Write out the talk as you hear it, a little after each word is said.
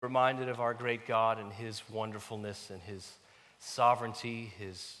Reminded of our great God and His wonderfulness and His sovereignty,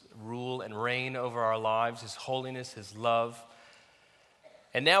 His rule and reign over our lives, His holiness, His love.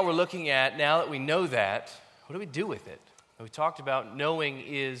 And now we're looking at, now that we know that, what do we do with it? And we talked about knowing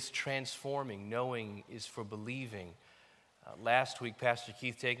is transforming, knowing is for believing. Last week, Pastor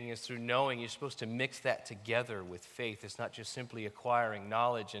Keith taking us through knowing, you're supposed to mix that together with faith. It's not just simply acquiring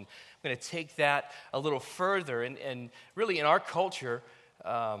knowledge. And I'm going to take that a little further. And really in our culture,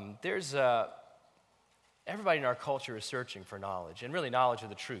 everybody in our culture is searching for knowledge, and really knowledge of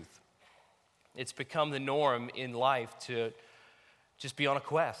the truth. It's become the norm in life to just be on a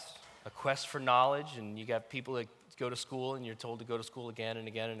quest for knowledge, and you got people that go to school, and you're told to go to school again and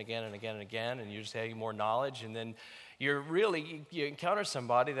again and again and again and again, and you're just having more knowledge, and then you encounter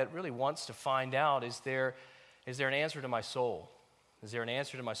somebody that really wants to find out, is there an answer to my soul? Is there an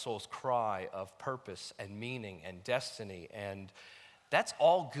answer to my soul's cry of purpose and meaning and destiny? And that's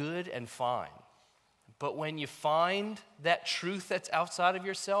all good and fine. But when you find that truth that's outside of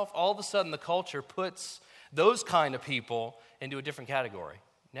yourself, all of a sudden the culture puts those kind of people into a different category.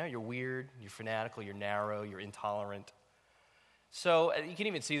 Now you're weird, you're fanatical, you're narrow, you're intolerant. So you can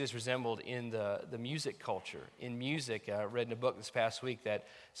even see this resembled in the music culture. In music, I read in a book this past week that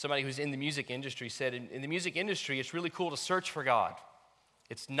somebody who's in the music industry said, in the music industry, it's really cool to search for God.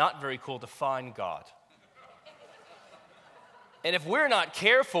 It's not very cool to find God. And if we're not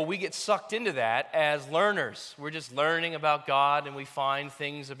careful, we get sucked into that as learners. We're just learning about God, and we find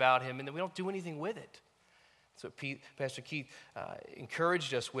things about Him, and then we don't do anything with it. That's what Pastor Keith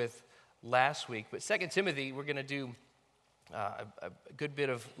encouraged us with last week. But 2 Timothy, we're going to do a good bit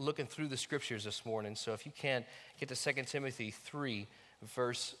of looking through the Scriptures this morning. So if you can, get to 2 Timothy 3,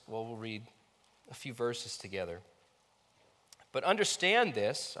 we'll read a few verses together. But understand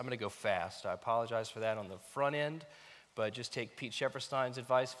this. I'm going to go fast. I apologize for that on the front end. But just take Pete Shepperstein's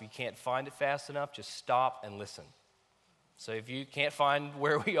advice. If you can't find it fast enough, just stop and listen. So if you can't find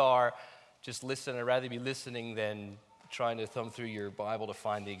where we are, just listen. I'd rather be listening than trying to thumb through your Bible to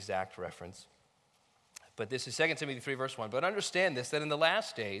find the exact reference. But this is 2 Timothy 3, verse 1. But understand this, that in the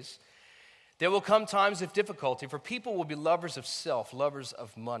last days there will come times of difficulty, for people will be lovers of self, lovers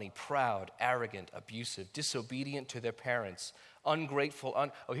of money, proud, arrogant, abusive, disobedient to their parents, ungrateful.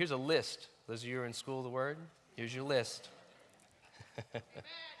 Here's a list. Those of you who are in school of the Word, here's your list.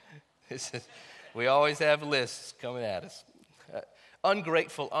 We always have lists coming at us.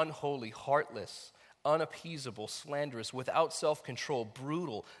 Ungrateful, unholy, heartless, unappeasable, slanderous, without self-control,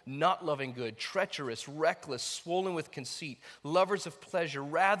 brutal, not loving good, treacherous, reckless, swollen with conceit, lovers of pleasure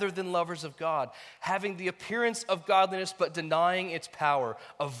rather than lovers of God, having the appearance of godliness but denying its power.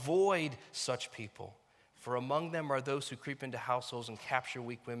 Avoid such people. For among them are those who creep into households and capture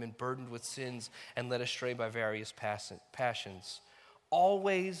weak women, burdened with sins and led astray by various passions,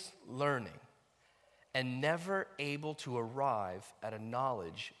 always learning and never able to arrive at a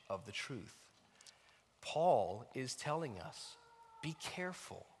knowledge of the truth. Paul is telling us, be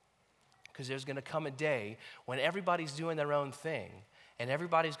careful, because there's going to come a day when everybody's doing their own thing, and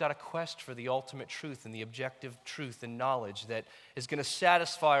everybody's got a quest for the ultimate truth and the objective truth and knowledge that is going to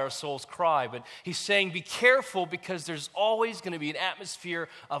satisfy our soul's cry. But he's saying, be careful, because there's always going to be an atmosphere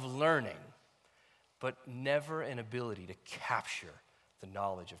of learning, but never an ability to capture the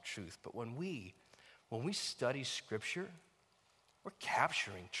knowledge of truth. But when we study Scripture, we're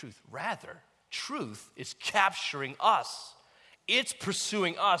capturing truth. Rather, truth is capturing us. It's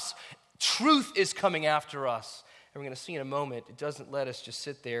pursuing us. Truth is coming after us. And we're going to see in a moment, it doesn't let us just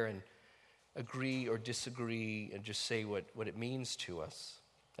sit there and agree or disagree and just say what it means to us.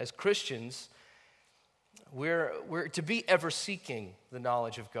 As Christians, we're to be ever seeking the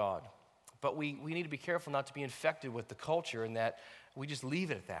knowledge of God. But we need to be careful not to be infected with the culture, and that we just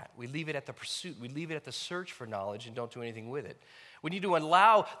leave it at that. We leave it at the pursuit. We leave it at the search for knowledge and don't do anything with it. We need to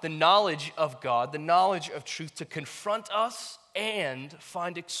allow the knowledge of God, the knowledge of truth, to confront us and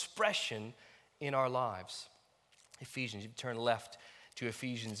find expression in our lives. Ephesians, you turn left to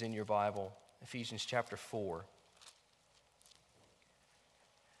Ephesians in your Bible. Ephesians chapter 4,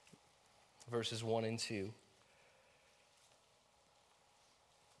 verses 1 and 2.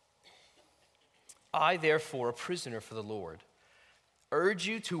 I, therefore, a prisoner for the Lord, urge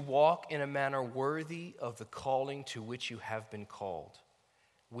you to walk in a manner worthy of the calling to which you have been called,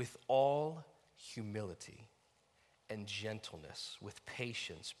 with all humility and gentleness, with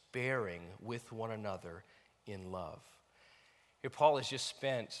patience, bearing with one another in love. Here Paul has just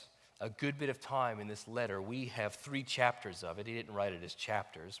spent a good bit of time in this letter. We have 3 chapters of it. He didn't write it as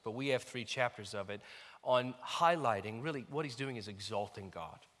chapters, but we have 3 chapters of it on highlighting, really what he's doing is exalting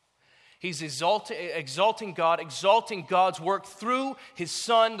God. He's exalting God, exalting God's work through his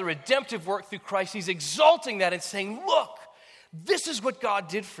Son, the redemptive work through Christ. He's exalting that and saying, look, this is what God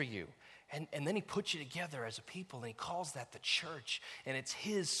did for you. And then he puts you together as a people, and he calls that the church. And it's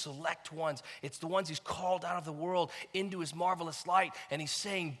his select ones. It's the ones he's called out of the world into his marvelous light. And he's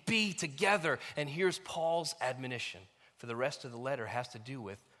saying, be together. And here's Paul's admonition for the rest of the letter has to do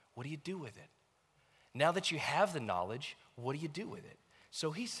with, what do you do with it? Now that you have the knowledge, what do you do with it?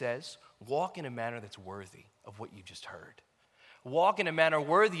 So he says, walk in a manner that's worthy of what you've just heard. Walk in a manner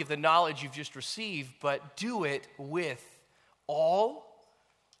worthy of the knowledge you've just received, but do it with all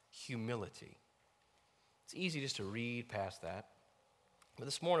humility. It's easy just to read past that. But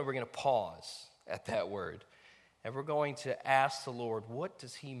this morning we're going to pause at that word. And we're going to ask the Lord, what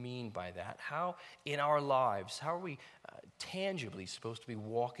does he mean by that? How in our lives, how are we tangibly supposed to be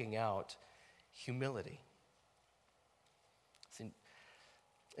walking out humility?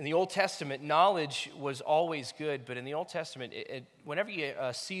 In the Old Testament, knowledge was always good, but in the Old Testament, whenever you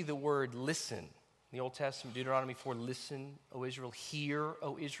see the word listen, in the Old Testament, Deuteronomy 4, listen, O Israel, hear,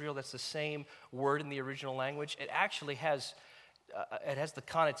 O Israel, that's the same word in the original language. It actually has the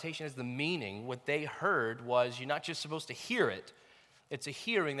connotation, has the meaning. What they heard was you're not just supposed to hear it. It's a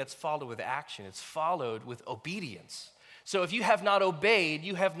hearing that's followed with action. It's followed with obedience. So if you have not obeyed,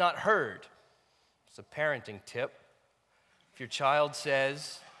 you have not heard. It's a parenting tip. If your child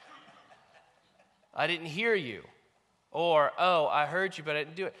says, I didn't hear you, or, oh, I heard you, but I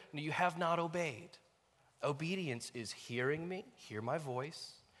didn't do it, you have not obeyed. Obedience is hearing me, hear my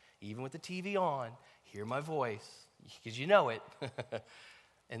voice, even with the TV on, hear my voice, because you know it.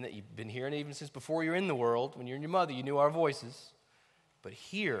 And that you've been hearing it even since before you're in the world. When you're in your mother, you knew our voices. But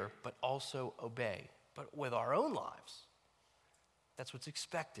hear, but also obey. But with our own lives, that's what's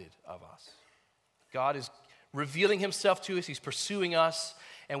expected of us. God is revealing himself to us. He's pursuing us,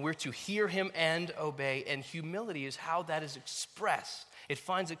 and we're to hear him and obey. And humility is how that is expressed. It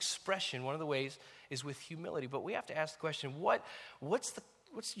finds expression. One of the ways is with humility. But we have to ask the question, what's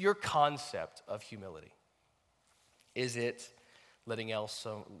your concept of humility? Is it letting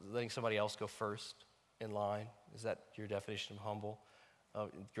somebody else go first in line? Is that your definition of humble?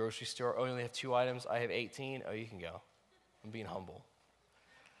 Grocery store, oh, you only have 2 items. I have 18. Oh, you can go. I'm being humble.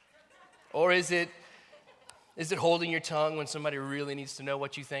 Or is it holding your tongue when somebody really needs to know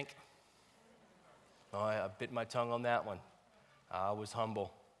what you think? Oh, I bit my tongue on that one. I was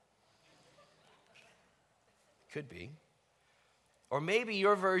humble. Could be. Or maybe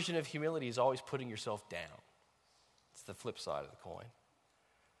your version of humility is always putting yourself down. It's the flip side of the coin.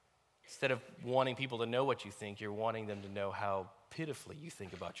 Instead of wanting people to know what you think, you're wanting them to know how pitifully you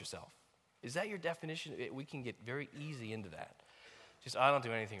think about yourself. Is that your definition? We can get very easy into that. Just, I don't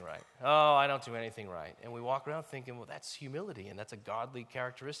do anything right. Oh, I don't do anything right. And we walk around thinking, well, that's humility, and that's a godly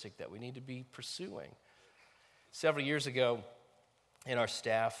characteristic that we need to be pursuing. Several years ago, in our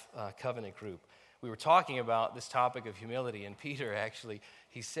staff covenant group, we were talking about this topic of humility, and Peter actually,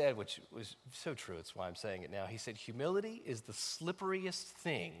 he said, which was so true, it's why I'm saying it now, he said, humility is the slipperiest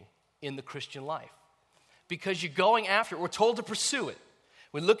thing in the Christian life. Because you're going after it, we're told to pursue it.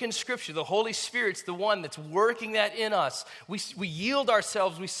 We look in Scripture, the Holy Spirit's the one that's working that in us. We yield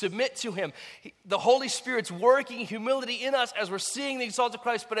ourselves, we submit to him. The Holy Spirit's working humility in us as we're seeing the exalted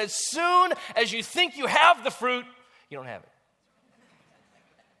Christ, but as soon as you think you have the fruit, you don't have it.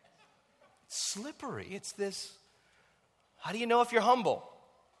 It's slippery. It's this, how do you know if you're humble?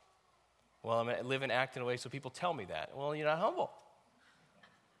 Well, I live and act in a way so people tell me that. Well, you're not humble.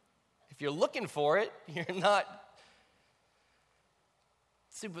 If you're looking for it, you're not.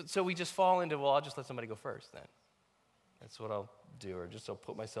 So we just fall into, well, I'll just let somebody go first then. That's what I'll do, or just I'll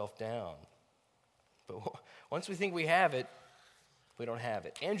put myself down. But once we think we have it, we don't have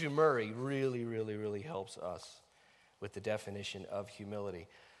it. Andrew Murray really, really, really helps us with the definition of humility.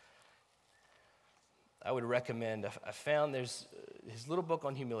 I would recommend, I found there's his little book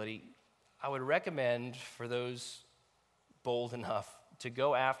on humility. I would recommend for those bold enough to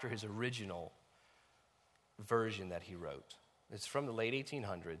go after his original version that he wrote. It's from the late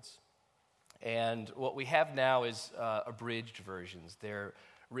 1800s. And what we have now is abridged versions. They're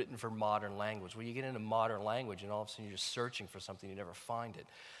written for modern language. When you get into modern language and all of a sudden you're just searching for something, you never find it.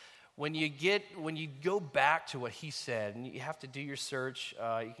 When you go back to what he said, and you have to do your search,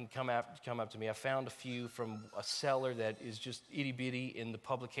 you can come up to me. I found a few from a seller that is just itty-bitty in the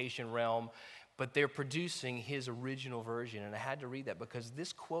publication realm, but they're producing his original version, and I had to read that because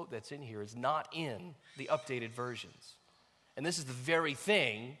this quote that's in here is not in the updated versions. And this is the very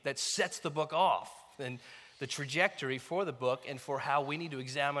thing that sets the book off, and the trajectory for the book and for how we need to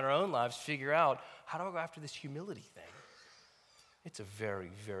examine our own lives, figure out, how do I go after this humility thing? It's a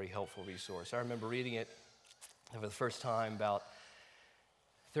very, very helpful resource. I remember reading it for the first time about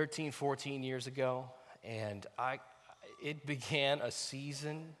 13, 14 years ago, and it began a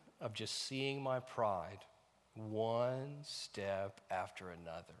season of just seeing my pride one step after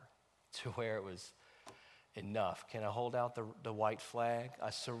another to where it was enough. Can I hold out the white flag?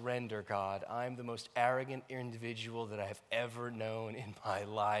 I surrender, God. I'm the most arrogant individual that I have ever known in my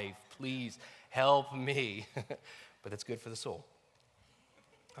life. Please help me. But that's good for the soul.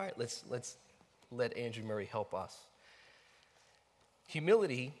 All right, let's let Andrew Murray help us.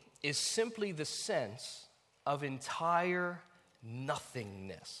 Humility is simply the sense of entire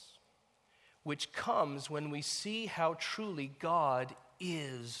nothingness, which comes when we see how truly God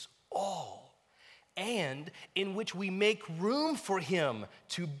is all, and in which we make room for him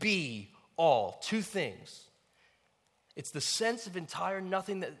to be all. Two things. It's the sense of entire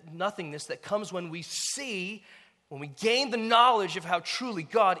nothingness that comes when we gain the knowledge of how truly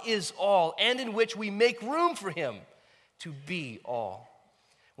God is all, and in which we make room for him to be all.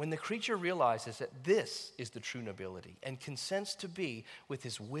 When the creature realizes that this is the true nobility and consents to be, with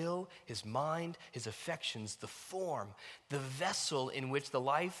his will, his mind, his affections, the form, the vessel in which the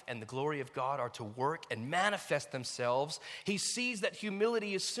life and the glory of God are to work and manifest themselves, he sees that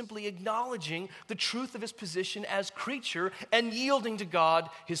humility is simply acknowledging the truth of his position as creature and yielding to God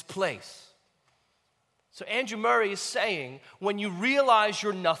his place. So Andrew Murray is saying, when you realize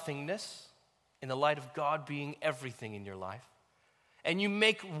your nothingness in the light of God being everything in your life, and you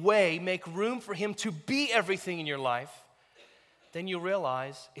make room for him to be everything in your life, then you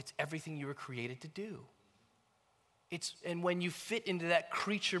realize it's everything you were created to do. And when you fit into that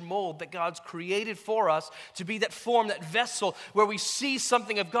creature mold that God's created for us, to be that form, that vessel, where we see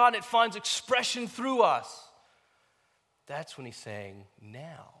something of God and it finds expression through us, that's when he's saying,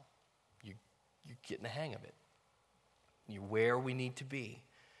 now you're getting the hang of it. You're where we need to be,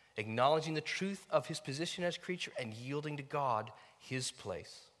 acknowledging the truth of his position as creature and yielding to God his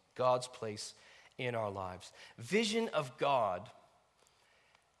place, God's place in our lives. Vision of God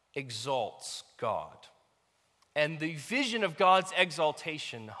exalts God. And the vision of God's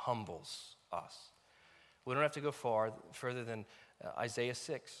exaltation humbles us. We don't have to go further than Isaiah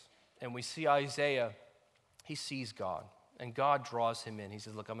 6. And we see Isaiah, he sees God. And God draws him in. He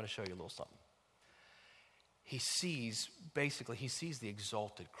says, look, I'm going to show you a little something. He sees the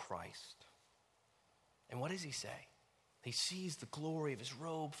exalted Christ. And what does he say? He sees the glory of his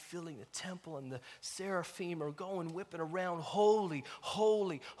robe filling the temple, and the seraphim are going whipping around, holy,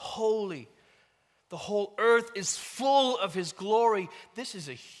 holy, holy. The whole earth is full of his glory. This is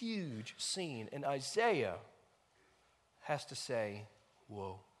a huge scene, and Isaiah has to say,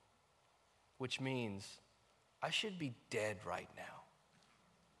 whoa, which means I should be dead right now,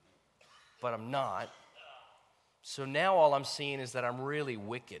 but I'm not. So now all I'm seeing is that I'm really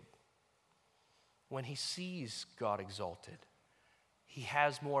wicked. When he sees God exalted, he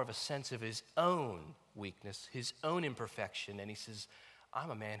has more of a sense of his own weakness, his own imperfection, and he says, I'm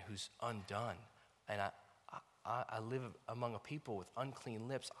a man who's undone, and I live among a people with unclean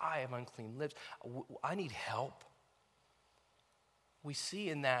lips. I have unclean lips. I need help. We see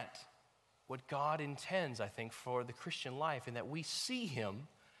in that what God intends, I think, for the Christian life, in that we see him,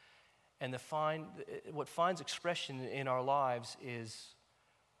 and what finds expression in our lives is,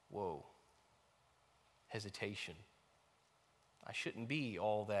 whoa, hesitation. I shouldn't be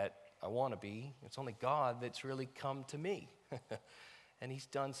all that I want to be. It's only God that's really come to me. And he's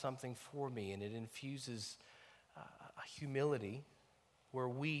done something for me, and it infuses a humility where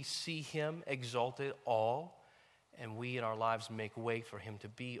we see him exalted all, and we in our lives make way for him to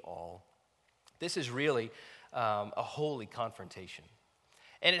be all. This is really a holy confrontation.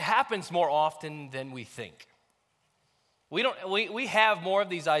 And it happens more often than we think. We have more of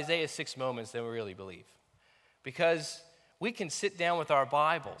these Isaiah 6 moments than we really believe. Because we can sit down with our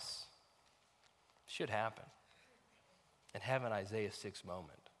Bibles, should happen, and have an Isaiah 6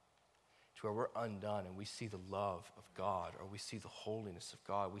 moment to where we're undone and we see the love of God, or we see the holiness of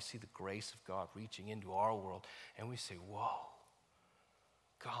God, we see the grace of God reaching into our world, and we say, whoa,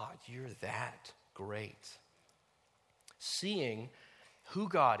 God, you're that great. Seeing who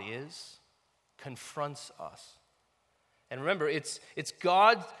God is confronts us. And remember, it's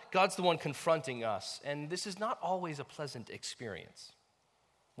God's the one confronting us. And this is not always a pleasant experience.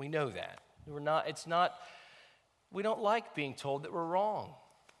 We know that. We don't like being told that we're wrong.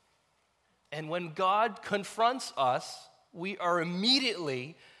 And when God confronts us, we are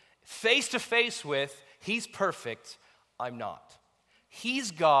immediately face to face with, he's perfect, I'm not.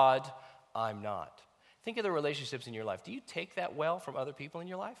 He's God, I'm not. Think of the relationships in your life. Do you take that well from other people in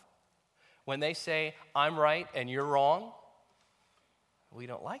your life? When they say, I'm right and you're wrong? We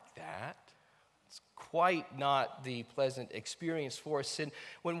don't like that. It's quite not the pleasant experience for us. And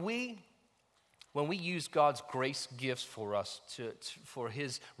when we use God's grace gifts for us for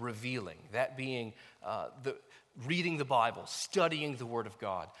His revealing, that being reading the Bible, studying the Word of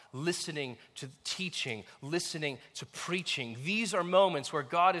God, listening to teaching, listening to preaching. These are moments where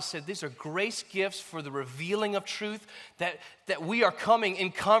God has said these are grace gifts for the revealing of truth, that we are coming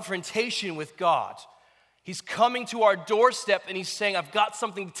in confrontation with God. He's coming to our doorstep and He's saying, I've got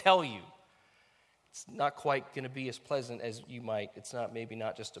something to tell you. It's not quite going to be as pleasant as you might. It's maybe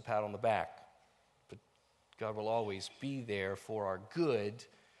not just a pat on the back, but God will always be there for our good.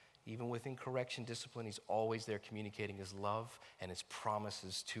 Even within correction, discipline, He's always there communicating His love and His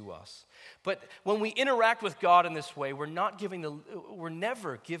promises to us. But when we interact with God in this way, we're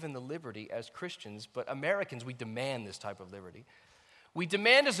never given the liberty as Christians, but Americans, we demand this type of liberty. We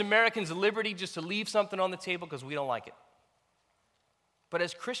demand as Americans the liberty just to leave something on the table because we don't like it. But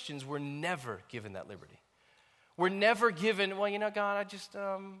as Christians, we're never given that liberty. We're never given, well, God, I just,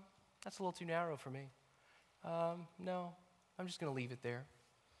 that's a little too narrow for me. No, I'm just going to leave it there.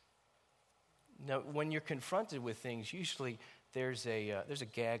 Now, when you're confronted with things, usually there's a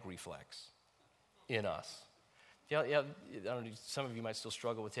gag reflex in us. Yeah, I don't know, some of you might still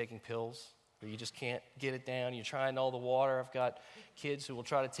struggle with taking pills, where you just can't get it down. You're trying all the water. I've got kids who will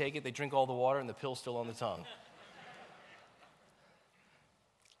try to take it. They drink all the water, and the pill's still on the tongue.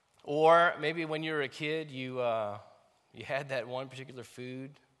 Or maybe when you were a kid, you had that one particular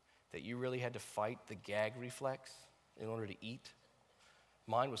food that you really had to fight the gag reflex in order to eat.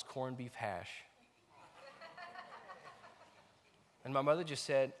 Mine was corned beef hash. And my mother just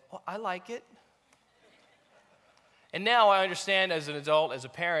said, well, I like it. And now I understand as an adult, as a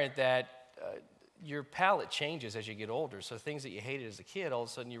parent, that your palate changes as you get older. So things that you hated as a kid, all of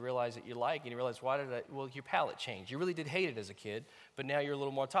a sudden you realize that you like, and you realize, well, your palate changed. You really did hate it as a kid, but now you're a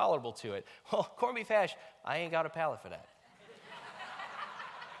little more tolerable to it. Well, corned beef hash, I ain't got a palate for that.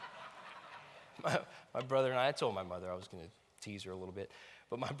 My brother and I told my mother I was going to tease her a little bit,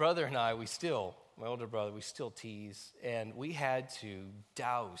 but my brother and I, my older brother, we still tease, and we had to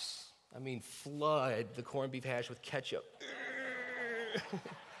flood the corned beef hash with ketchup.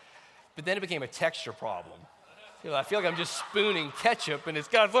 But then it became a texture problem. I feel like I'm just spooning ketchup and it's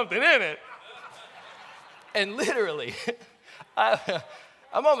got something in it. And literally,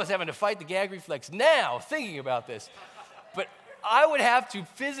 I'm almost having to fight the gag reflex now, thinking about this. But I would have to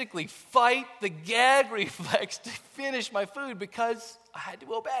physically fight the gag reflex to finish my food because I had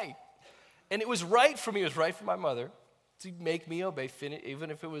to obey. And it was right for me, it was right for my mother to make me obey, even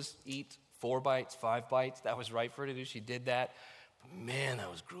if it was eat 4 bites, 5 bites. That was right for her to do. She did that. But man,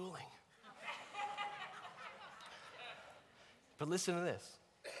 that was grueling. But listen to this.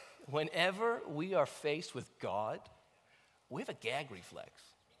 Whenever we are faced with God, we have a gag reflex.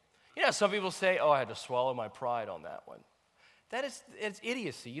 Some people say, I had to swallow my pride on that one. It's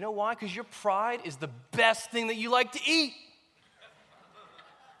idiocy. You know why? Because your pride is the best thing that you like to eat.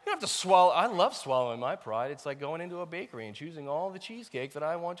 You don't have to swallow. I love swallowing my pride. It's like going into a bakery and choosing all the cheesecake that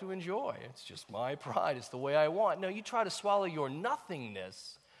I want to enjoy. It's just my pride. It's the way I want. No, you try to swallow your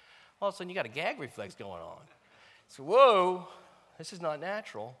nothingness, all of a sudden you got a gag reflex going on. So, whoa, this is not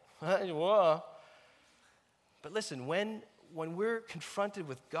natural. Whoa. But listen, when we're confronted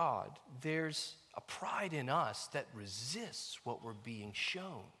with God, there's a pride in us that resists what we're being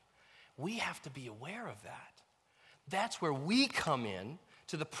shown. We have to be aware of that. That's where we come in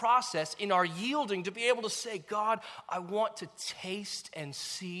to the process in our yielding to be able to say, God, I want to taste and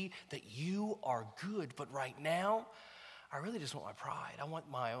see that you are good. But right now, I really just want my pride. I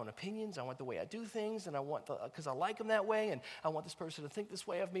want my own opinions. I want the way I do things, and I want because I like them that way, and I want this person to think this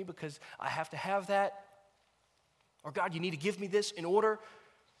way of me because I have to have that. Or God, you need to give me this in order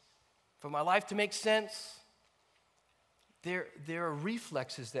for my life to make sense. There are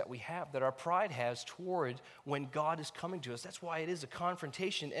reflexes that we have, that our pride has toward when God is coming to us. That's why it is a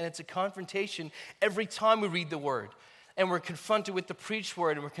confrontation, and it's a confrontation every time we read the Word. And we're confronted with the preached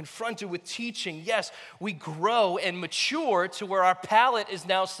Word, and we're confronted with teaching. Yes, we grow and mature to where our palate is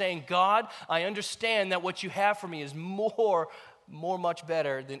now saying, God, I understand that what you have for me is much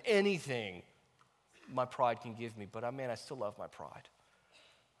better than anything my pride can give me. But I still love my pride.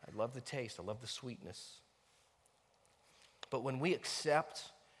 I love the taste. I love the sweetness. But when we accept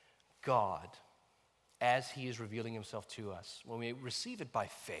God as He is revealing Himself to us, when we receive it by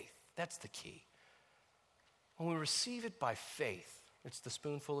faith, that's the key. When we receive it by faith, it's the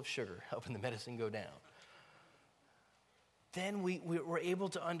spoonful of sugar helping the medicine go down. Then we're able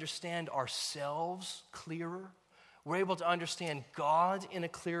to understand ourselves clearer. We're able to understand God in a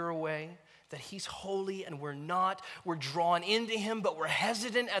clearer way. that he's holy and we're not. We're drawn into him, but we're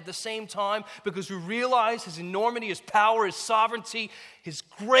hesitant at the same time because we realize his enormity, his power, his sovereignty, his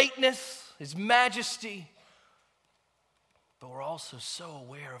greatness, his majesty. But we're also so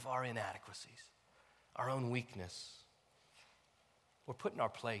aware of our inadequacies, our own weakness. We're put in our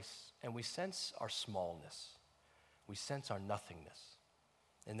place and we sense our smallness. We sense our nothingness.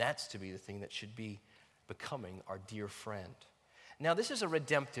 And that's to be the thing that should be becoming our dear friend. Now, this is a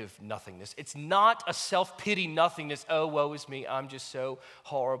redemptive nothingness. It's not a self-pity nothingness. Oh, woe is me. I'm just so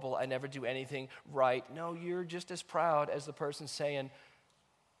horrible. I never do anything right. No, you're just as proud as the person saying,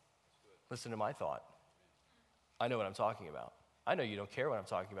 listen to my thought. I know what I'm talking about. I know you don't care what I'm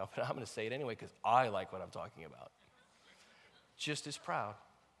talking about, but I'm going to say it anyway because I like what I'm talking about. Just as proud.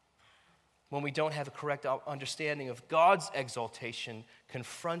 When we don't have a correct understanding of God's exaltation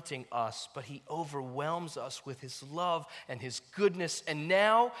confronting us, but he overwhelms us with his love and his goodness. And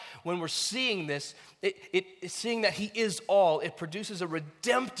now, when we're seeing this, seeing that he is all, it produces a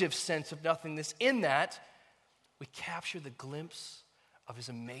redemptive sense of nothingness in that we capture the glimpse of his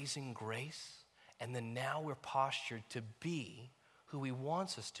amazing grace, and then now we're postured to be who he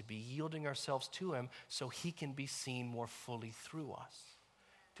wants us to be, yielding ourselves to him so he can be seen more fully through us.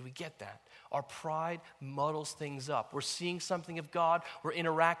 Do we get that? Our pride muddles things up. We're seeing something of God. We're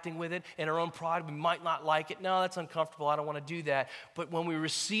interacting with it. In our own pride, we might not like it. No, that's uncomfortable. I don't want to do that. But when we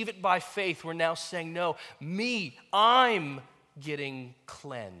receive it by faith, we're now saying, no, I'm getting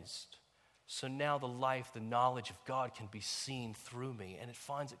cleansed. So now the life, the knowledge of God can be seen through me. And it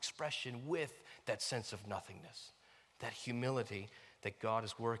finds expression with that sense of nothingness, that humility that God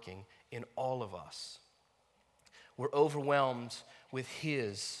is working in all of us. We're overwhelmed with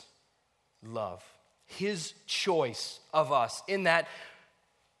his love, his choice of us, in that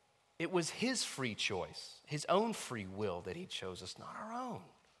it was his free choice, his own free will that he chose us, not our own.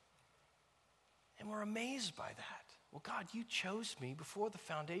 And we're amazed by that. Well, God, you chose me before the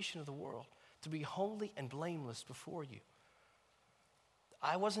foundation of the world to be holy and blameless before you.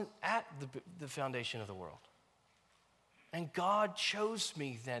 I wasn't at the foundation of the world. And God chose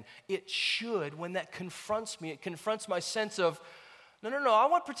me then. It should, when that confronts me, it confronts my sense of, no, I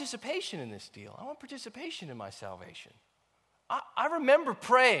want participation in this deal. I want participation in my salvation. I remember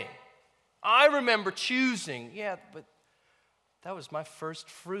praying. I remember choosing. Yeah, but that was my first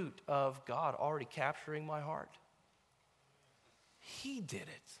fruit of God already capturing my heart. He did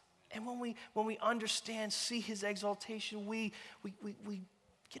it. And when we understand, see his exaltation, we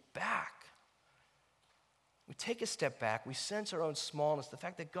get back. We take a step back. We sense our own smallness, the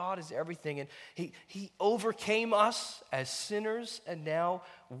fact that God is everything. And he overcame us as sinners and now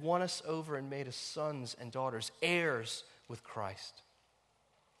won us over and made us sons and daughters, heirs with Christ.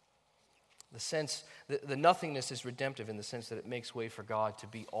 The nothingness is redemptive in the sense that it makes way for God to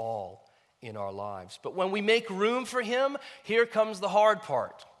be all in our lives. But when we make room for him, here comes the hard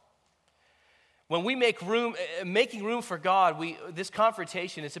part. When we make room, making room for God, this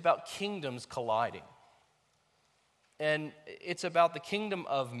confrontation is about kingdoms colliding. And it's about the kingdom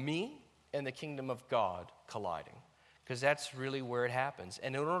of me and the kingdom of God colliding, because that's really where it happens.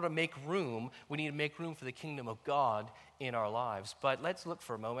 And in order to make room, we need to make room for the kingdom of God in our lives. But let's look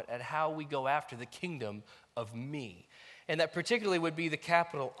for a moment at how we go after the kingdom of me. And that particularly would be the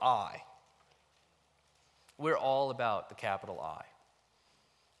capital I. We're all about the capital I.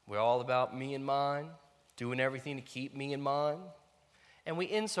 We're all about me and mine, doing everything to keep me and mine. And we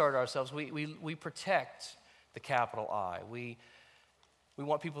insert ourselves, we protect the capital I. We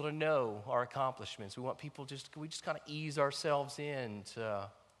want people to know our accomplishments. We just kind of ease ourselves in to,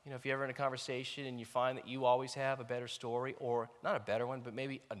 if you're ever in a conversation and you find that you always have a better story, or not a better one, but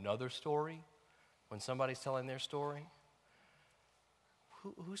maybe another story when somebody's telling their story.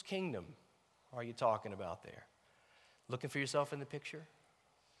 Whose kingdom are you talking about there? Looking for yourself in the picture?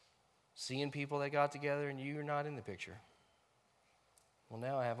 Seeing people that got together and you're not in the picture? Well,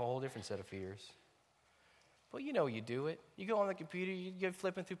 now I have a whole different set of fears. Well, you do it. You go on the computer, you get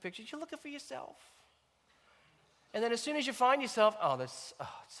flipping through pictures, you're looking for yourself. And then as soon as you find yourself, it's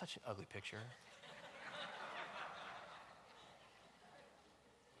such an ugly picture.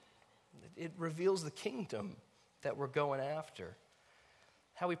 It reveals the kingdom that we're going after.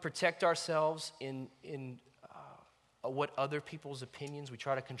 How we protect ourselves in what other people's opinions, we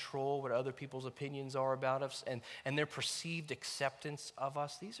try to control what other people's opinions are about us and their perceived acceptance of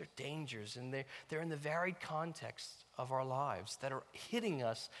us. These are dangers, and they're in the varied context of our lives that are hitting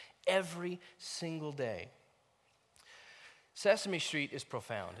us every single day. Sesame Street is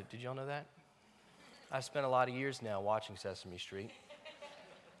profound. Did y'all know that? I've spent a lot of years now watching Sesame Street,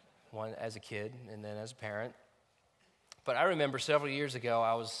 one as a kid and then as a parent. But I remember several years ago,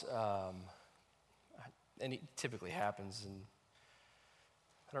 I was and it typically happens, and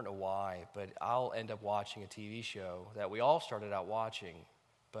I don't know why, but I'll end up watching a TV show that we all started out watching,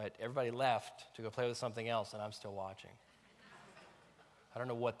 but everybody left to go play with something else, and I'm still watching. I don't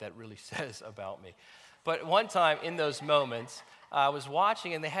know what that really says about me. But one time in those moments, I was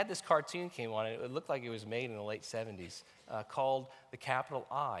watching, and they had this cartoon came on. It looked like it was made in the late 70s, called The Capital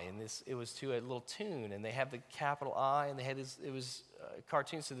I. And it was to a little tune, and they had the capital I, and they had it was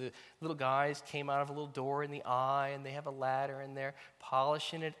cartoon. So the little guys came out of a little door in the eye, and they have a ladder, and they're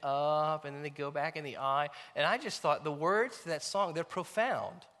polishing it up, and then they go back in the eye. And I just thought the words to that song, they're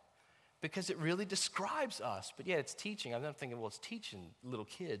profound, because it really describes us. But yet it's teaching. I'm not thinking, well, it's teaching little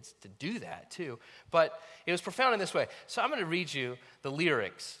kids to do that too. But it was profound in this way. So I'm going to read you the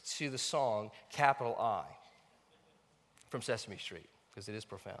lyrics to the song Capital I from Sesame Street, because it is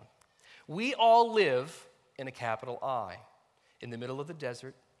profound. We all live in a capital I, in the middle of the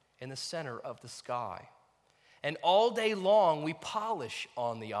desert, in the center of the sky. And all day long we polish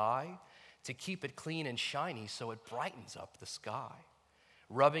on the eye to keep it clean and shiny so it brightens up the sky.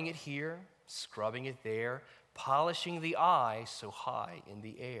 Rubbing it here, scrubbing it there, polishing the eye so high in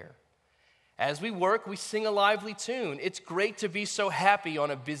the air. As we work, we sing a lively tune. It's great to be so happy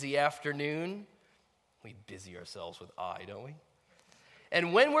on a busy afternoon. We busy ourselves with eye, don't we?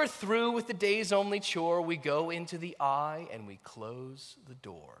 And when we're through with the day's only chore, we go into the eye and we close the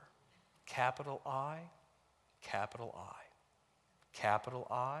door. Capital I, capital I, capital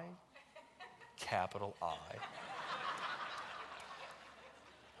I, capital I.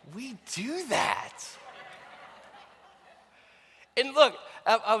 We do that. And look,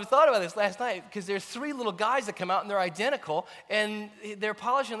 I thought about this last night because there's 3 little guys that come out and they're identical and they're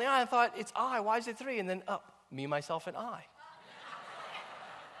polishing the eye. I thought, it's I. Why is it 3? And then, me, myself, and I.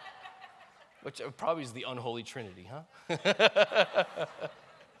 Which probably is the unholy trinity, huh?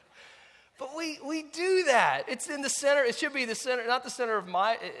 But we do that. It's in the center. It should be the center, not the center of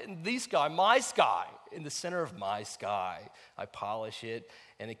my sky. In the center of my sky. I polish it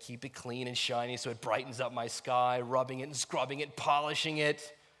and I keep it clean and shiny so it brightens up my sky, rubbing it and scrubbing it, polishing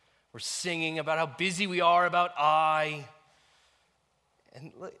it. We're singing about how busy we are about I.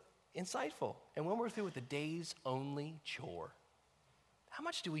 And look, insightful. And when we're through with the day's only chore, how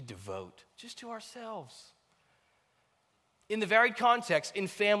much do we devote just to ourselves? In the varied context, in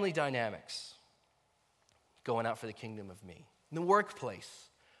family dynamics, going out for the kingdom of me. In the workplace,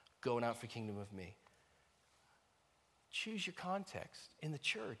 going out for the kingdom of me. Choose your context. In the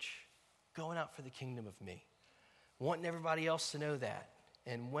church, going out for the kingdom of me. Wanting everybody else to know that.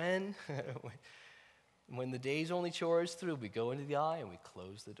 And when the day's only chore is through, we go into the eye and we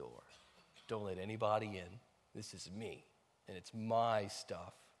close the door. Don't let anybody in. This is me, and it's my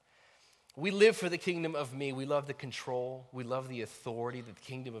stuff. We live for the kingdom of me. We love the control. We love the authority that the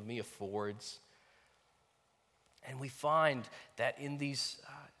kingdom of me affords. And we find that in these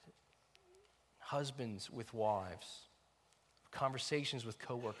husbands with wives, conversations with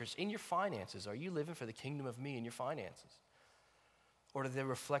coworkers, in your finances, are you living for the kingdom of me in your finances? Or do they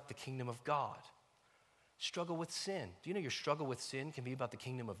reflect the kingdom of God? Struggle with sin. Do you know your struggle with sin can be about the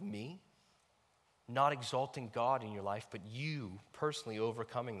kingdom of me? Not exalting God in your life, but you personally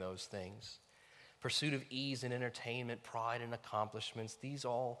overcoming those things. Pursuit of ease and entertainment, pride and accomplishments, these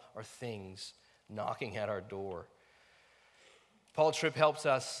all are things knocking at our door. Paul Tripp helps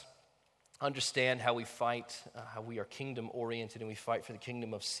us understand how we fight, how we are kingdom-oriented, and we fight for the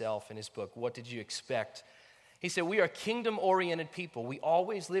kingdom of self in his book, What Did You Expect? He said, we are kingdom-oriented people. We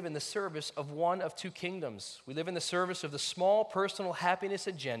always live in the service of one of 2 kingdoms. We live in the service of the small personal happiness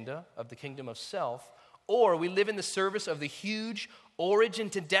agenda of the kingdom of self, or we live in the service of the huge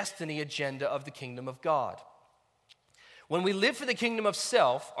origin to destiny agenda of the kingdom of God. When we live for the kingdom of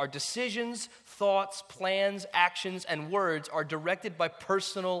self, our decisions, thoughts, plans, actions, and words are directed by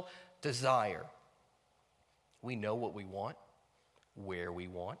personal desire. We know what we want, where we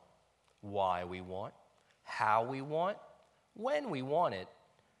want, why we want, how we want, when we want it,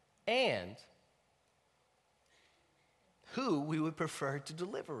 and who we would prefer to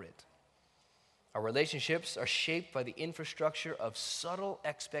deliver it. Our relationships are shaped by the infrastructure of subtle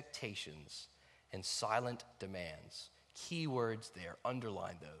expectations and silent demands. Key words there,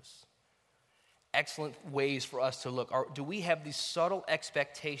 underline those. Excellent ways for us to look. Do we have these subtle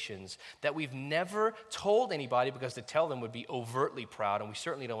expectations that we've never told anybody, because to tell them would be overtly proud, and we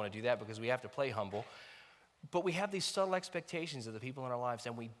certainly don't want to do that because we have to play humble. But we have these subtle expectations of the people in our lives,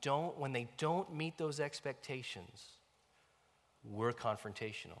 and when they don't meet those expectations, we're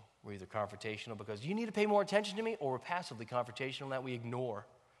confrontational. We're either confrontational because you need to pay more attention to me, or we're passively confrontational that we ignore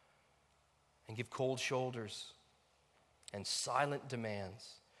and give cold shoulders and silent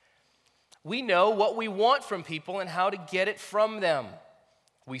demands. We know what we want from people and how to get it from them.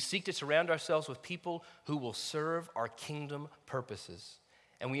 We seek to surround ourselves with people who will serve our kingdom purposes.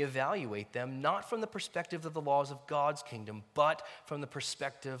 And we evaluate them not from the perspective of the laws of God's kingdom, but from the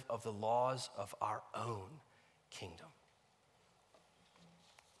perspective of the laws of our own kingdom.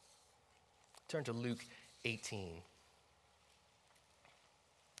 Turn to Luke 18.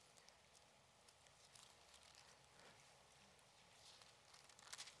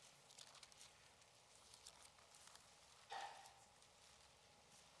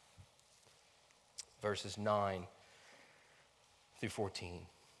 Verses 9 through 14.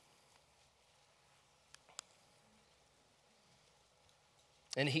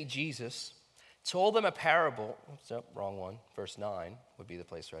 And he, Jesus, told them a parable. Wrong one. Verse 9 would be the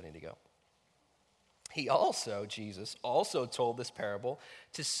place where I need to go. He also, Jesus, also told this parable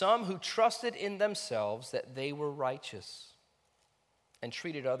to some who trusted in themselves that they were righteous and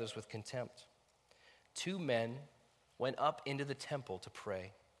treated others with contempt. 2 men went up into the temple to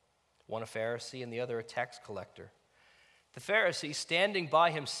pray, one a Pharisee and the other a tax collector. The Pharisee, standing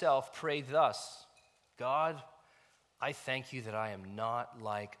by himself, prayed thus, God, I thank you that I am not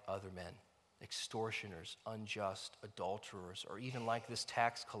like other men, extortioners, unjust, adulterers, or even like this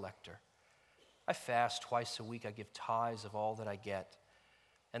tax collector. I fast twice a week. I give tithes of all that I get.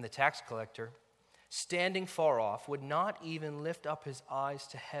 And the tax collector, standing far off, would not even lift up his eyes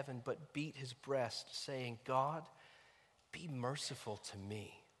to heaven, but beat his breast, saying, God, be merciful to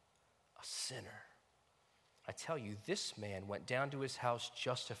me, a sinner. I tell you, this man went down to his house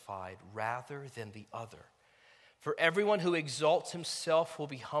justified rather than the other. For everyone who exalts himself will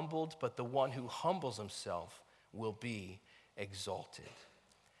be humbled, but the one who humbles himself will be exalted.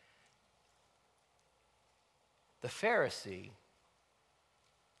 The Pharisee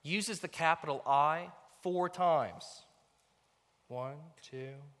uses the capital I 4 times. 1, 2,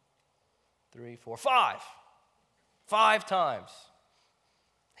 3, 4, 5. 5 times.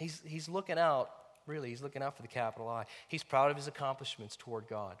 He's looking out, really, he's looking out for the capital I. He's proud of his accomplishments toward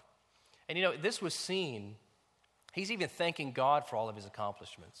God. And you know, this was seen, he's even thanking God for all of his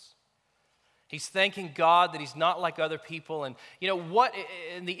accomplishments. He's thanking God that he's not like other people. And you know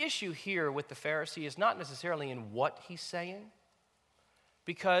and the issue here with the Pharisee is not necessarily in what he's saying,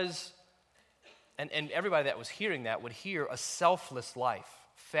 because, and everybody that was hearing that would hear a selfless life,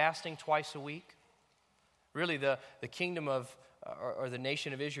 fasting twice a week. Really, the kingdom of, or the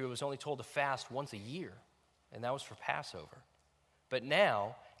nation of Israel was only told to fast once a year, and that was for Passover. But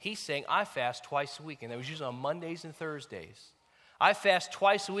now, he's saying, I fast twice a week, and that was usually on Mondays and Thursdays. I fast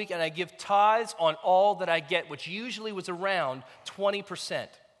twice a week, and I give tithes on all that I get, which usually was around 20%.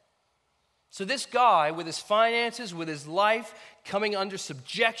 So this guy, with his finances, with his life, coming under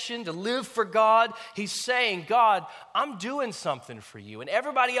subjection to live for God, he's saying, God, I'm doing something for you. And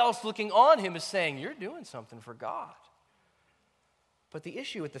everybody else looking on him is saying, you're doing something for God. But the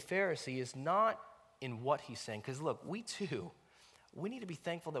issue with the Pharisee is not in what he's saying. Because look, we need to be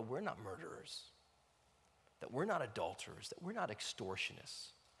thankful that we're not murderers, that we're not adulterers, that we're not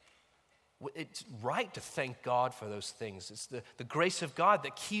extortionists. It's right to thank God for those things. It's the grace of God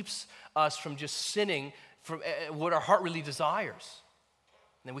that keeps us from just sinning from what our heart really desires.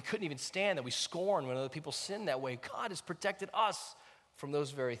 And we couldn't even stand that we scorn when other people sin that way. God has protected us from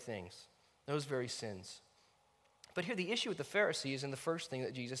those very things, those very sins. But here the issue with the Pharisee is in the first thing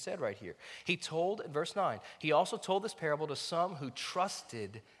that Jesus said right here. He told, in verse 9, he also told this parable to some who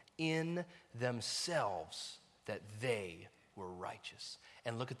trusted in themselves that they were righteous.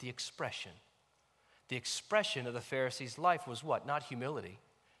 And look at the expression. The expression of the Pharisee's life was what? Not humility,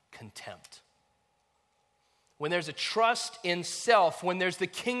 contempt. When there's a trust in self, when there's the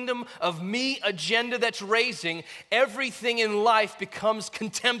kingdom of me agenda that's raising, everything in life becomes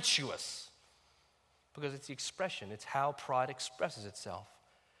contemptuous. Because it's the expression, it's how pride expresses itself.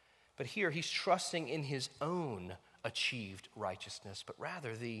 But here he's trusting in his own achieved righteousness, but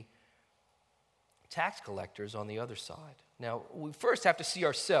rather the tax collectors on the other side. Now, we first have to see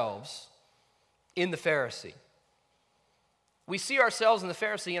ourselves in the Pharisee. We see ourselves in the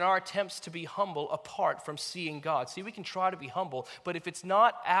Pharisee in our attempts to be humble apart from seeing God. See, we can try to be humble, but if it's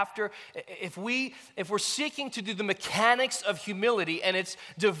not after, if we're seeking to do the mechanics of humility and it's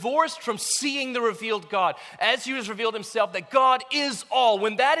divorced from seeing the revealed God, as he has revealed himself, that God is all,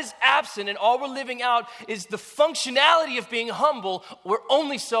 when that is absent and all we're living out is the functionality of being humble, we're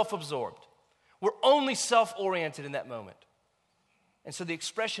only self-absorbed. We're only self-oriented in that moment. And so the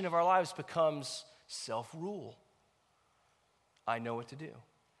expression of our lives becomes self-rule. I know what to do.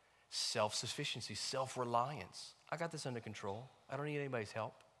 Self-sufficiency, self-reliance. I got this under control. I don't need anybody's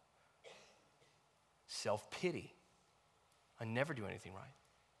help. Self-pity. I never do anything right.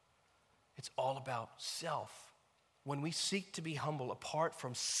 It's all about self. When we seek to be humble apart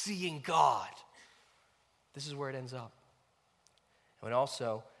from seeing God, this is where it ends up. And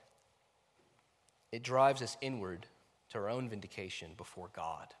also, it drives us inward to our own vindication before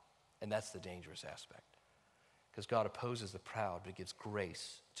God. And that's the dangerous aspect. Because God opposes the proud, but gives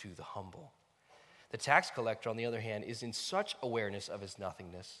grace to the humble. The tax collector, on the other hand, is in such awareness of his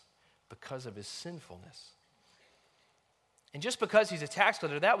nothingness because of his sinfulness. And just because he's a tax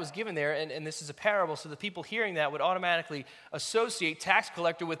collector, that was given there, and this is a parable, so the people hearing that would automatically associate tax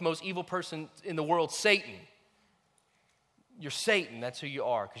collector with most evil person in the world, Satan. You're Satan, that's who you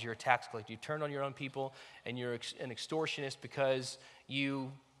are, because you're a tax collector. You turn on your own people, and you're an extortionist because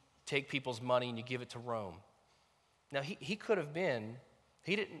you take people's money and you give it to Rome. Now, he could have been,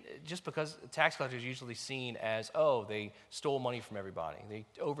 he didn't, just because tax collectors are usually seen as, oh, they stole money from everybody. They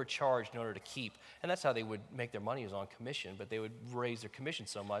overcharged in order to keep. And that's how they would make their money, was on commission, but they would raise their commission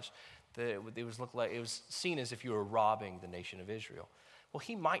so much that it was seen as if you were robbing the nation of Israel. Well,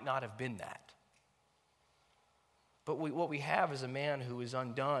 he might not have been that. But what we have is a man who is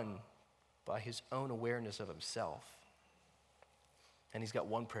undone by his own awareness of himself. And he's got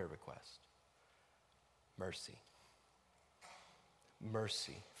one prayer request: mercy.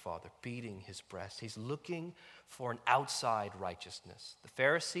 Mercy, Father, beating his breast. He's looking for an outside righteousness. The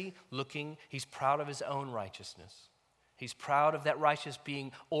Pharisee he's proud of his own righteousness. He's proud of that righteousness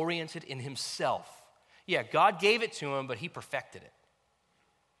being oriented in himself. Yeah, God gave it to him, but he perfected it.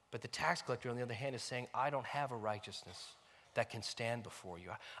 But the tax collector, on the other hand, is saying, I don't have a righteousness that can stand before you.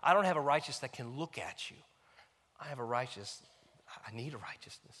 I don't have a righteousness that can look at you. I need a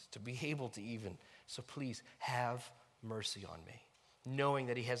righteousness to be able to even. So please have mercy on me, knowing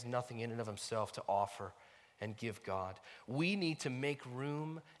that he has nothing in and of himself to offer and give God. We need to make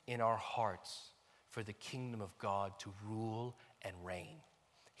room in our hearts for the kingdom of God to rule and reign.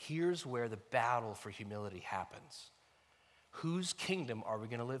 Here's where the battle for humility happens. Whose kingdom are we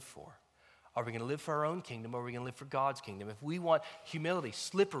going to live for? Are we going to live for our own kingdom, or are we going to live for God's kingdom? If we want humility,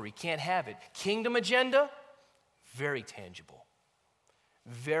 slippery, can't have it. Kingdom agenda, very tangible.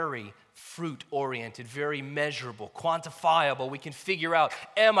 Very fruit-oriented, very measurable, quantifiable. We can figure out,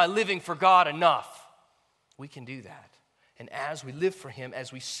 am I living for God enough? We can do that. And as we live for him,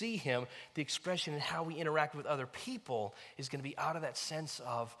 as we see him, the expression in how we interact with other people is going to be out of that sense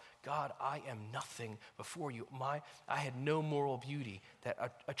of, God, I am nothing before you. I had no moral beauty that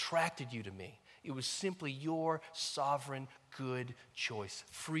attracted you to me. It was simply your sovereign good choice,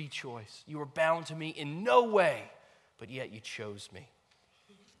 free choice. You were bound to me in no way, but yet you chose me.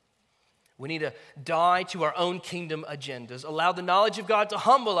 We need to die to our own kingdom agendas, allow the knowledge of God to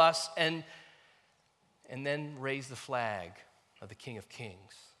humble us, and then raise the flag of the King of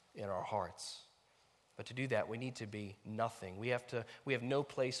Kings in our hearts. But to do that, we need to be nothing. We have no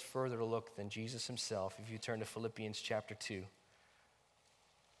place further to look than Jesus himself. If you turn to Philippians chapter 2.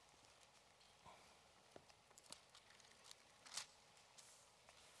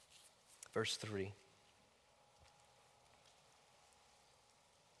 Verse 3.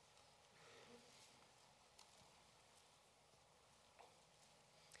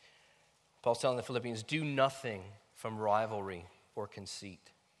 Paul's telling the Philippians, do nothing from rivalry or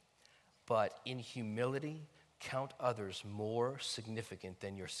conceit, but in humility count others more significant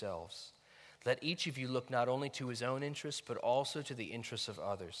than yourselves. Let each of you look not only to his own interests, but also to the interests of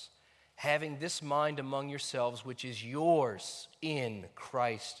others, having this mind among yourselves, which is yours in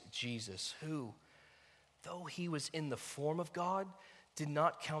Christ Jesus, who, though he was in the form of God, did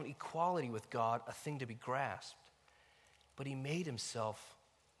not count equality with God a thing to be grasped, but he made himself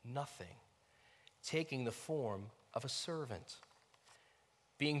nothing, taking the form of a servant,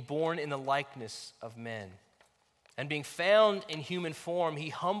 being born in the likeness of men. And being found in human form, he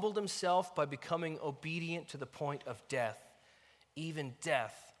humbled himself by becoming obedient to the point of death, even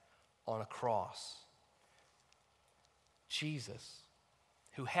death on a cross. Jesus,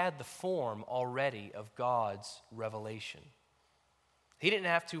 who had the form already of God's revelation. He didn't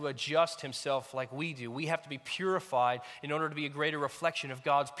have to adjust himself like we do. We have to be purified in order to be a greater reflection of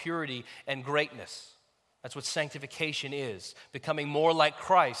God's purity and greatness. That's what sanctification is, becoming more like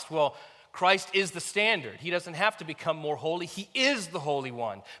Christ. Well, Christ is the standard. He doesn't have to become more holy. He is the Holy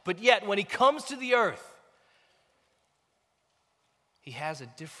One. But yet, when he comes to the earth, he has a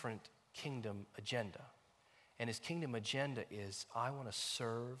different kingdom agenda. And his kingdom agenda is, I want to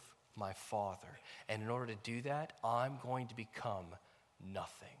serve my Father. And in order to do that, I'm going to become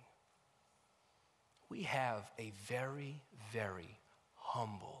nothing. We have a very, very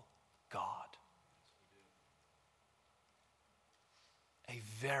humble God. A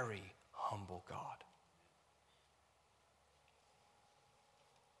very humble God.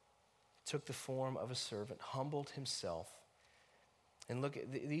 took the form of a servant, humbled himself. And look,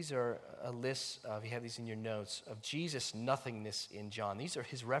 these are a list of, you have these in your notes, of Jesus' nothingness in John. These are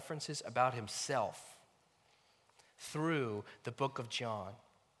his references about himself through the book of John.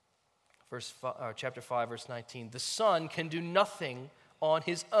 Chapter 5, verse 19. The Son can do nothing on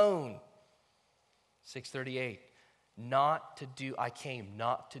his own. 6:38. I came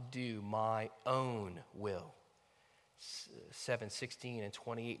not to do my own will. 7:16 and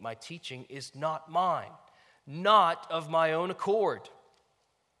 28. My teaching is not mine, not of my own accord.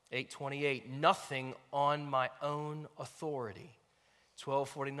 8:28. Nothing on my own authority.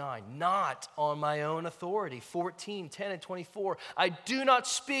 12:49. Not on my own authority. 14:10 and 24. I do not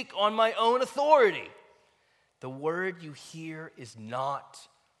speak on my own authority. The word you hear is not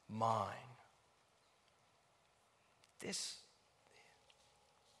mine. This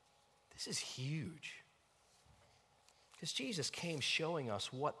is huge. Because Jesus came showing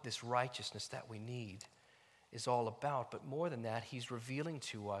us what this righteousness that we need is all about. But more than that, he's revealing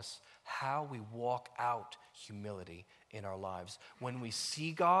to us how we walk out humility in our lives. When we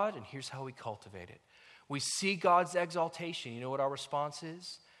see God, and here's how we cultivate it. We see God's exaltation. You know what our response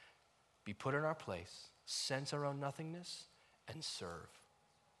is? Be put in our place, sense our own nothingness, and serve.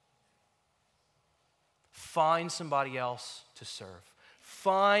 Find somebody else to serve.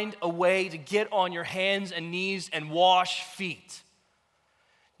 Find a way to get on your hands and knees and wash feet.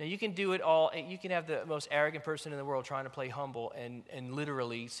 Now, you can do it all. You can have the most arrogant person in the world trying to play humble and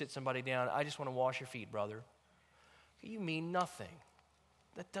literally sit somebody down. I just want to wash your feet, brother. You mean nothing.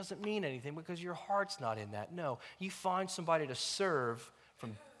 That doesn't mean anything because your heart's not in that. No, you find somebody to serve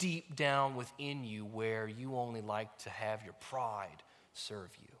from deep down within you where you only like to have your pride serve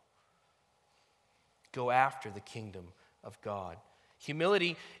you. Go after the kingdom of God.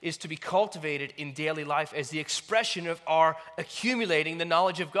 Humility is to be cultivated in daily life as the expression of our accumulating the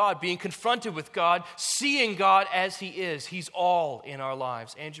knowledge of God, being confronted with God, seeing God as he is. He's all in our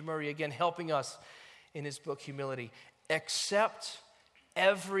lives. Andrew Murray, again, helping us in his book, Humility. Accept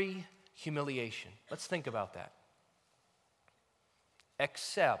every humiliation. Let's think about that.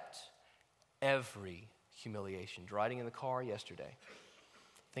 Accept every humiliation. Riding in the car yesterday.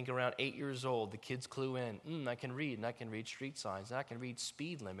 I think around 8 years old, the kids clue in, I can read, and I can read street signs, and I can read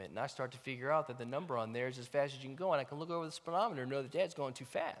speed limit, and I start to figure out that the number on there is as fast as you can go, and I can look over the speedometer and know that Dad's going too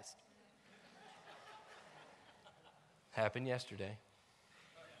fast. Happened yesterday.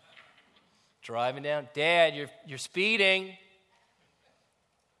 Driving down, Dad, you're speeding.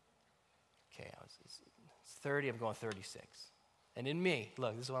 Okay, it's 30, I'm going 36. And in me,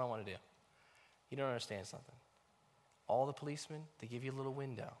 look, this is what I want to do. You don't understand something. All the policemen, they give you a little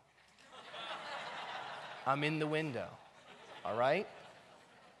window. I'm in the window, all right?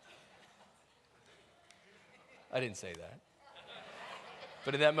 I didn't say that.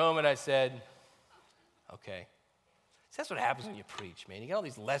 But in that moment I said, okay. See, that's what happens when you preach, man. You get all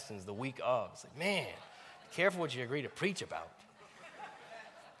these lessons the week of. It's like, man, be careful what you agree to preach about.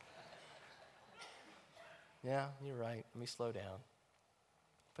 Yeah, you're right. Let me slow down.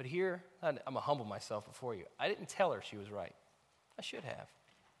 But here, I'm going to humble myself before you. I didn't tell her she was right. I should have.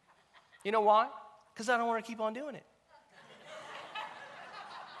 You know why? Because I don't want her to keep on doing it.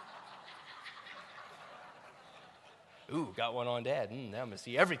 Ooh, got one on Dad. Now I'm going to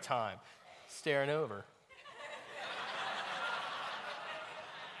see every time. Staring over.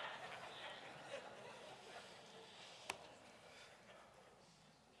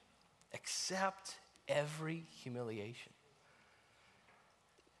 Accept every humiliation.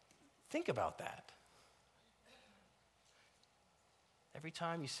 Think about that. Every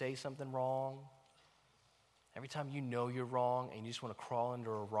time you say something wrong, every time you know you're wrong and you just want to crawl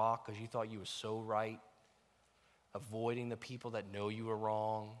under a rock because you thought you were so right, avoiding the people that know you were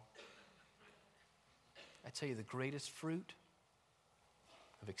wrong. I tell you, the greatest fruit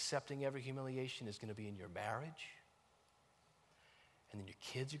of accepting every humiliation is going to be in your marriage. And then your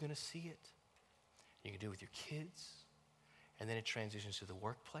kids are going to see it. You can do it with your kids. And then it transitions to the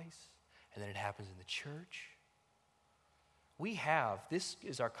workplace. And then it happens in the church. This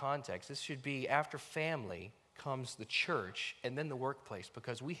is our context. This should be after family comes the church and then the workplace,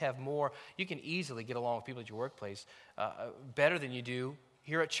 because we have more. You can easily get along with people at your workplace better than you do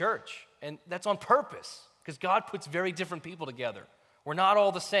here at church. And that's on purpose, because God puts very different people together. We're not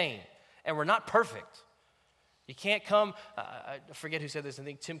all the same, and we're not perfect. You can't come, I forget who said this, I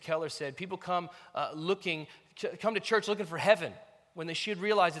think Tim Keller said, people come to church looking for heaven when they should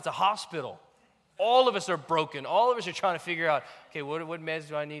realize it's a hospital. All of us are broken. All of us are trying to figure out, okay, what meds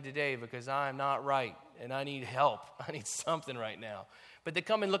do I need today because I'm not right and I need help. I need something right now. But they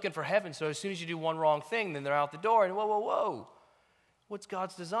come in looking for heaven, so as soon as you do one wrong thing, then they're out the door and whoa. What's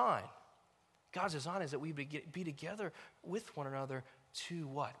God's design? God's design is that we be together with one another to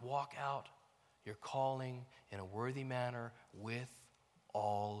what? Walk out your calling in a worthy manner with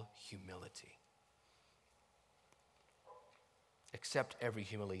all humility. Accept every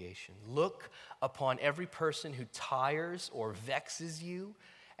humiliation. Look upon every person who tires or vexes you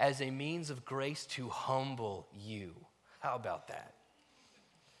as a means of grace to humble you. How about that?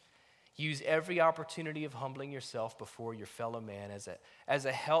 Use every opportunity of humbling yourself before your fellow man as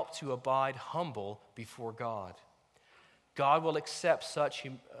a help to abide humble before God. God will accept such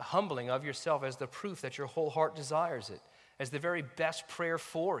humbling of yourself as the proof that your whole heart desires it, as the very best prayer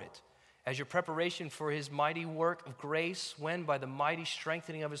for it, as your preparation for his mighty work of grace when, by the mighty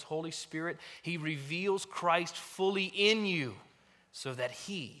strengthening of his Holy Spirit, he reveals Christ fully in you, so that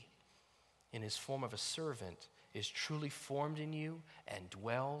he, in his form of a servant, is truly formed in you and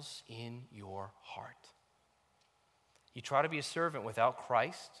dwells in your heart. You try to be a servant without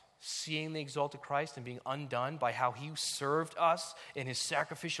Christ, seeing the exalted Christ and being undone by how he served us in his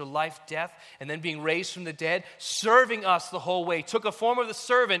sacrificial life, death, and then being raised from the dead, serving us the whole way, took a form of the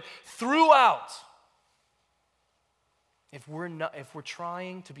servant throughout. If we're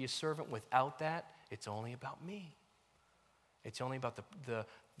trying to be a servant without that, it's only about me. It's only about the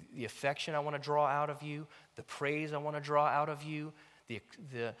affection I want to draw out of you, the praise I want to draw out of you,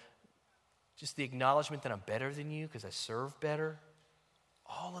 just the acknowledgement that I'm better than you because I serve better.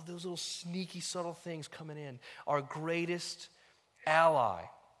 All of those little sneaky, subtle things coming in. Our greatest ally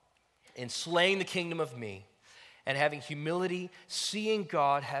in slaying the kingdom of me and having humility, seeing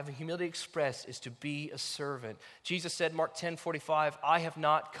God, having humility expressed is to be a servant. Jesus said, Mark 10:45, I have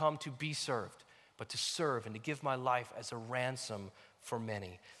not come to be served, but to serve and to give my life as a ransom for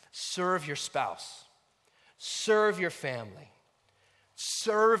many. Serve your spouse. Serve your family.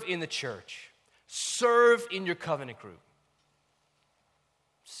 Serve in the church. Serve in your covenant group.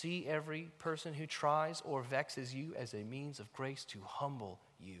 See every person who tries or vexes you as a means of grace to humble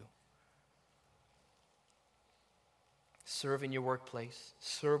you. Serve in your workplace.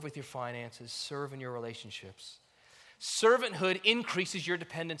 Serve with your finances. Serve in your relationships. Servanthood increases your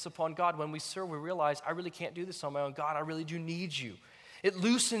dependence upon God. When we serve, we realize, I really can't do this on my own. God, I really do need you. It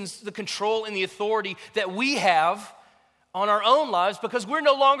loosens the control and the authority that we have on our own lives because we're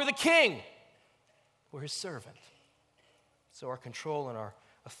no longer the king. We're his servant. So our control and our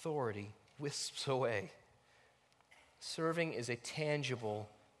authority wisps away. Serving is a tangible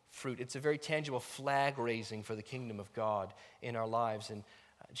fruit. It's a very tangible flag raising for the kingdom of God in our lives. And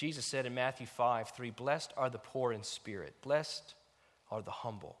Jesus said in Matthew 5:3, blessed are the poor in spirit, blessed are the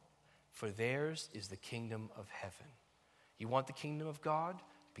humble, for theirs is the kingdom of heaven. You want the kingdom of God?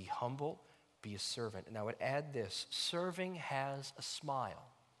 Be humble, be a servant. And I would add this, serving has a smile.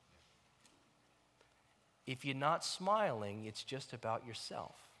 If you're not smiling, it's just about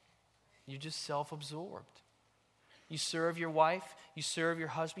yourself. You're just self-absorbed. You serve your wife, you serve your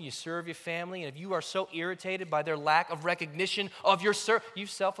husband, you serve your family, and if you are so irritated by their lack of recognition of your service, you're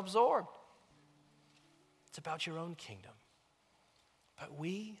self-absorbed. It's about your own kingdom. But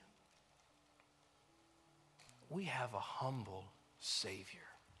we have a humble Savior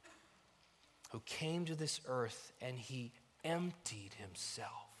who came to this earth and he emptied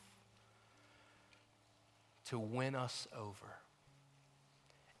himself to win us over.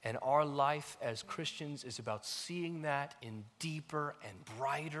 And our life as Christians is about seeing that in deeper and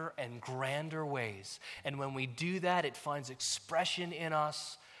brighter and grander ways. And when we do that, it finds expression in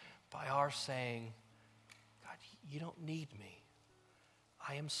us by our saying, God, you don't need me.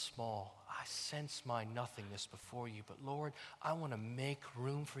 I am small. I sense my nothingness before you. But Lord, I want to make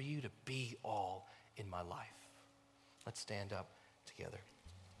room for you to be all in my life. Let's stand up together.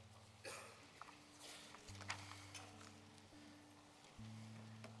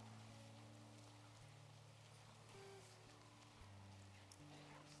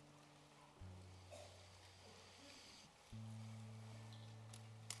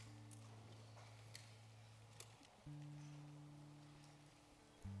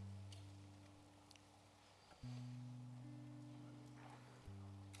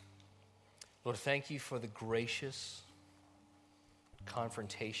 Lord, thank you for the gracious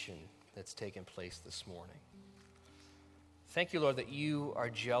confrontation that's taken place this morning. Thank you, Lord, that you are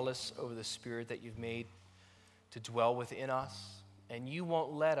jealous over the Spirit that you've made to dwell within us, and you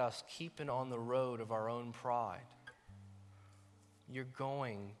won't let us keep on the road of our own pride. You're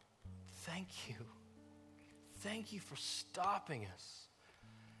going, thank you. Thank you for stopping us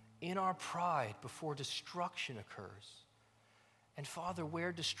in our pride before destruction occurs. And Father,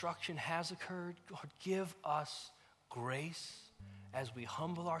 where destruction has occurred, God, give us grace as we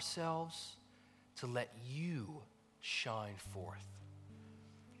humble ourselves to let you shine forth.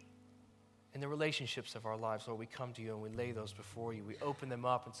 In the relationships of our lives, Lord, we come to you and we lay those before you. We open them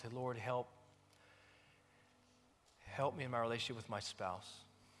up and say, Lord, help me in my relationship with my spouse.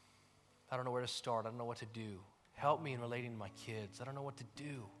 I don't know where to start. I don't know what to do. Help me in relating to my kids. I don't know what to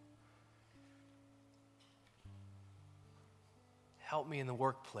do. Help me in the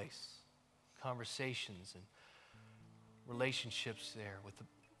workplace, conversations and relationships there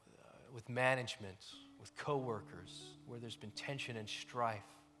with management, with coworkers, where there's been tension and strife.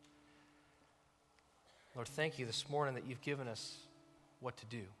 Lord, thank you this morning that you've given us what to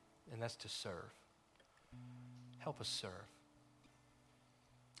do, and that's to serve. Help us serve.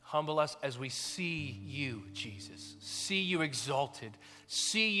 Humble us as we see you, Jesus. See you exalted.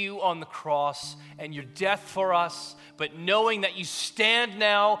 See you on the cross and your death for us, but knowing that you stand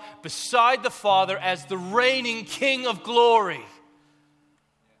now beside the Father as the reigning King of glory.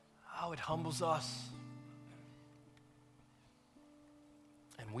 Oh, it humbles us.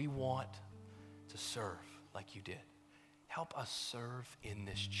 And we want to serve like you did. Help us serve in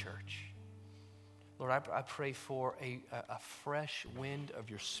this church. Lord, I pray for a fresh wind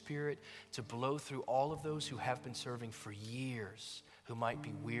of your Spirit to blow through all of those who have been serving for years, who might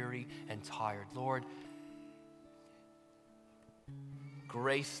be weary and tired. Lord,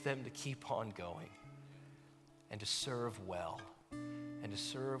 grace them to keep on going and to serve well and to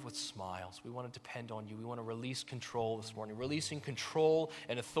serve with smiles. We want to depend on you. We want to release control this morning. Releasing control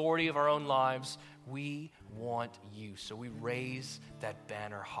and authority of our own lives. We want you. So we raise that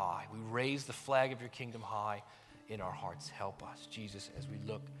banner high. We raise the flag of your kingdom high in our hearts. Help us, Jesus, as we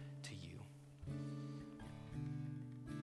look